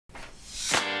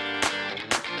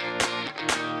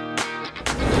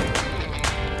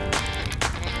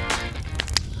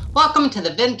Welcome to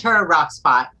the Ventura Rock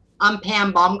Spot. I'm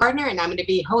Pam Baumgardner, and I'm going to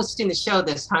be hosting the show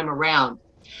this time around.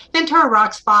 Ventura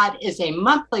Rock Spot is a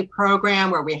monthly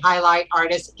program where we highlight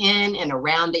artists in and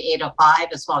around the 805,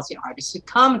 as well as the artists who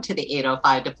come to the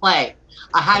 805 to play.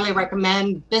 I highly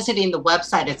recommend visiting the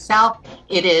website itself.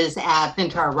 It is at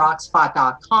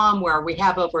VenturaRockSpot.com, where we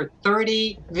have over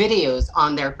 30 videos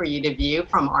on there for you to view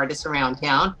from artists around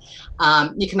town.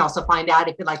 You can also find out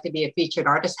if you'd like to be a featured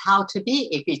artist, how to be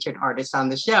a featured artist on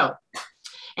the show.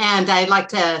 And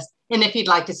if you'd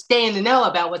like to stay in the know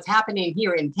about what's happening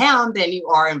here in town, then you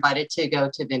are invited to go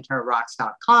to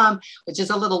VenturaRockS.com, which is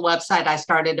a little website I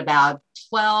started about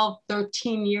 12,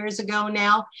 13 years ago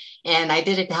now. And I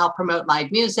did it to help promote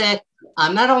live music,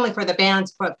 not only for the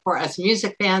bands, but for us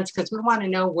music fans, because we want to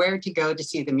know where to go to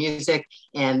see the music.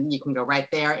 And you can go right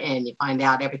there and you find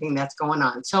out everything that's going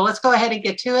on. So let's go ahead and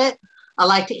get to it. I'd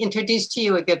like to introduce to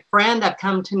you a good friend I've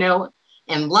come to know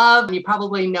and love. You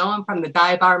probably know him from the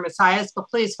Dive Bar Messiahs, but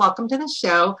please welcome to the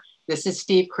show. This is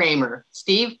Steve Kramer.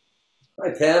 Steve?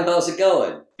 Hi, Pam. How's it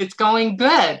going? It's going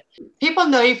good. People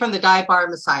know you from the Dive Bar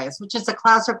Messiahs, which is a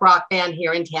classic rock band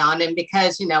here in town. And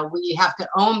because, we have to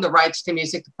own the rights to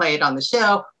music to play it on the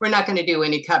show, we're not going to do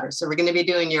any covers. So we're going to be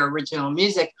doing your original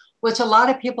music, which a lot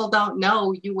of people don't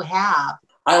know you have.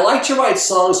 I like to write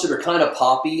songs that are kind of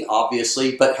poppy,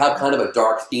 obviously, but have kind of a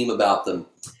dark theme about them.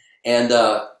 And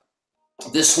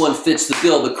this one fits the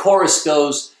bill. The chorus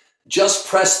goes, "Just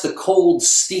press the cold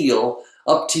steel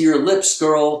up to your lips,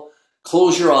 girl.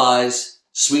 Close your eyes.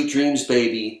 Sweet dreams,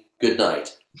 baby. Good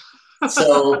night."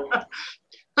 So,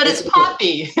 but it's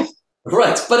poppy.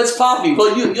 Right, but it's poppy.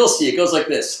 Well, you'll see. It goes like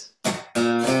this.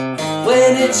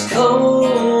 When it's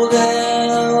cold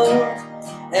out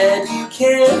and you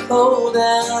can't hold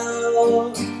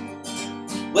out,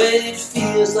 when it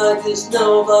feels like there's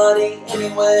nobody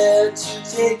anywhere to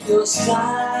take your side,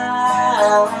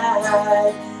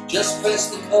 just press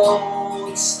the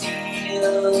cold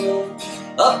steel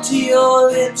up to your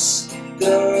lips,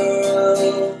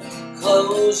 girl.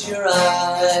 Close your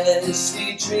eyes,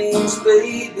 sweet dreams,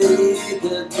 baby,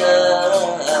 good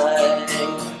night.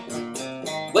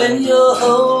 When your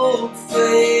hope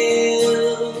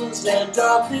fails and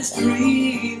darkness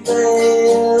prevails,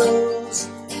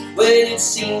 when it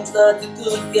seems like the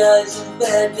good guys and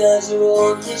bad guys are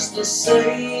all just the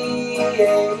same,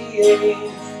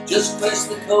 just press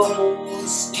the cold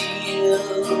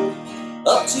steel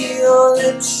up to your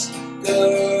lips,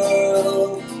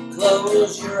 girl.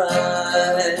 Close your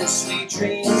eyes, sweet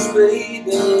dreams,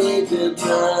 baby, good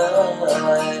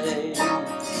night.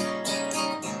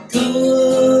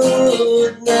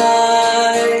 Good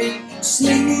night,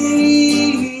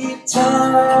 sleep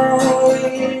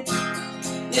tight.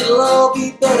 It'll all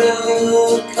be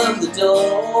better come the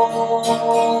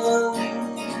dawn.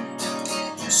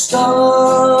 Starlight,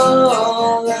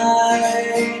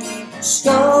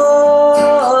 starlight.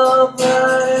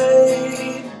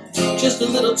 Just a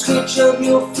little twitch of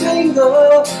your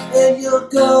finger and you're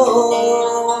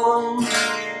gone.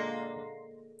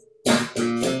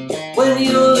 When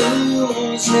you're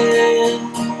losing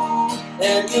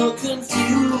and you're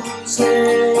confusing,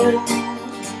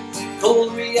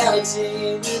 cold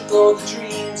reality with all the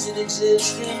dreams that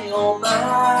exist in your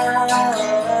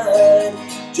mind,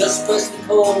 just press the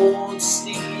cold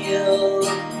steel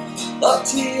up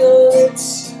to your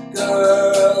lips,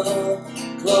 girl.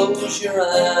 Close your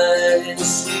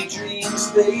eyes, sweet dreams,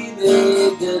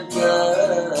 baby, good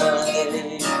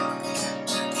night.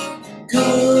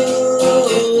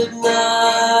 Good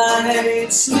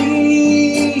night,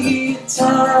 sleep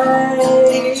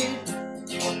tight.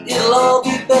 It'll all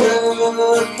be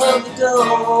better come the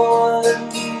dawn.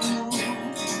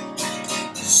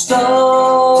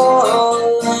 Starlight,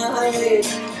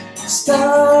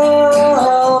 starlight.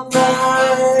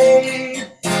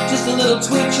 Just a little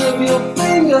twitch of your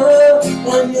finger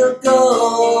and you're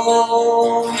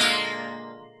gone.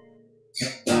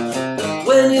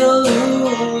 When you're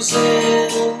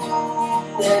losing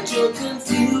and you're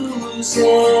confusing,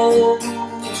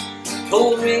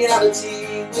 cold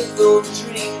reality with all the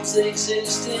dreams that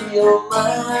exist in your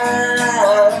mind,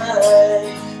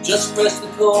 just press the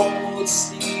cold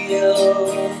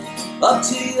steel up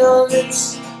to your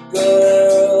lips,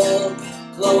 girl.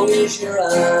 Close your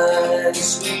eyes,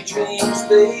 sweet dreams,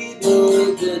 baby,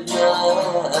 good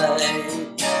night.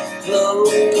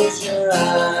 Close your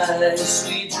eyes,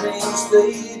 sweet dreams,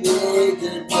 baby,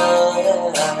 good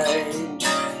night.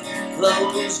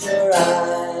 Close your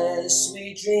eyes,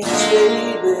 sweet dreams,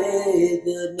 baby,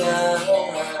 good night.